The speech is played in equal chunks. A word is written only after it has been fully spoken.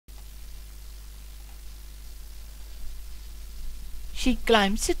She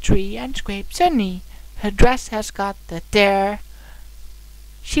climbs a tree and scrapes her knee. Her dress has got a tear.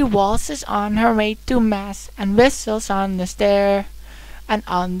 She waltzes on her way to mass and whistles on the stair. And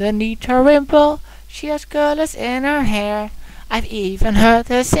underneath her wimple she has curlers in her hair. I've even heard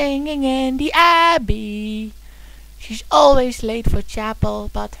her singing in the abbey. She's always late for chapel,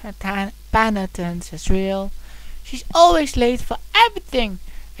 but her penitence is real. She's always late for everything,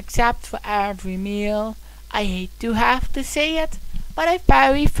 except for every meal. I hate to have to say it, but I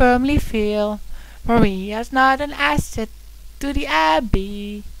very firmly feel Maria's not an asset to the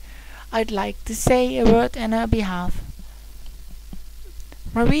abbey. I'd like to say a word in her behalf.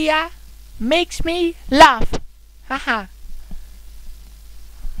 Maria makes me laugh. Haha.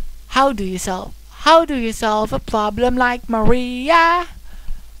 How do you solve a problem like Maria?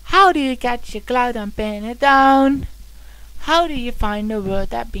 How do you catch a cloud and pin it down? How do you find a word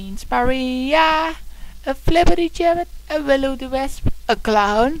that means Maria? A flippity gibbet, a will-o'-the-wisp, a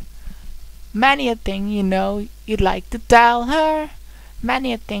clown. Many a thing you know you'd like to tell her.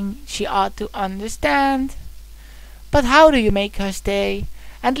 Many a thing she ought to understand. But how do you make her stay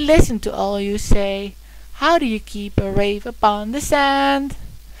and listen to all you say? How do you keep a wave upon the sand?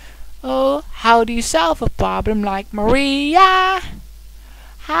 Oh, how do you solve a problem like Maria?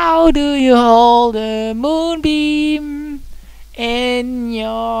 How do you hold a moonbeam in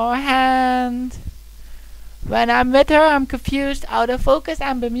your hand? When I'm with her I'm confused, out of focus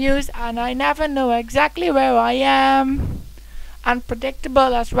and bemused, and I never know exactly where I am.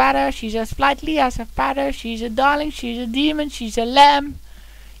 Unpredictable as weather, she's as flightly as a feather. She's a darling, she's a demon, she's a lamb.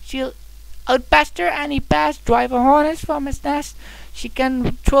 She'll outpester any pest, drive a hornet from his nest. She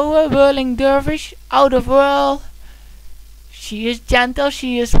can throw a whirling dervish out of whirl. She is gentle,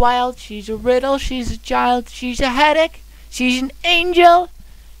 she is wild, she's a riddle, she's a child, she's a headache, she's an angel,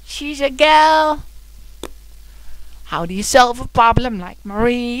 she's a gal. How do you solve a problem like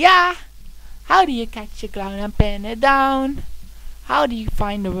Maria? How do you catch a clown and pin it down? How do you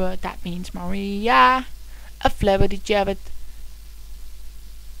find a word that means Maria? A flabberty-jabbit,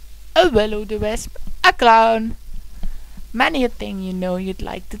 a will-o'-the-wisp, a clown. Many a thing you know you'd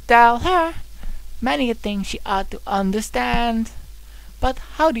like to tell her. Many a thing she ought to understand. But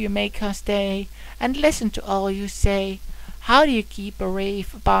how do you make her stay and listen to all you say? How do you keep a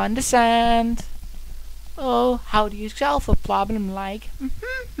wave upon the sand? Oh, how do you solve a problem like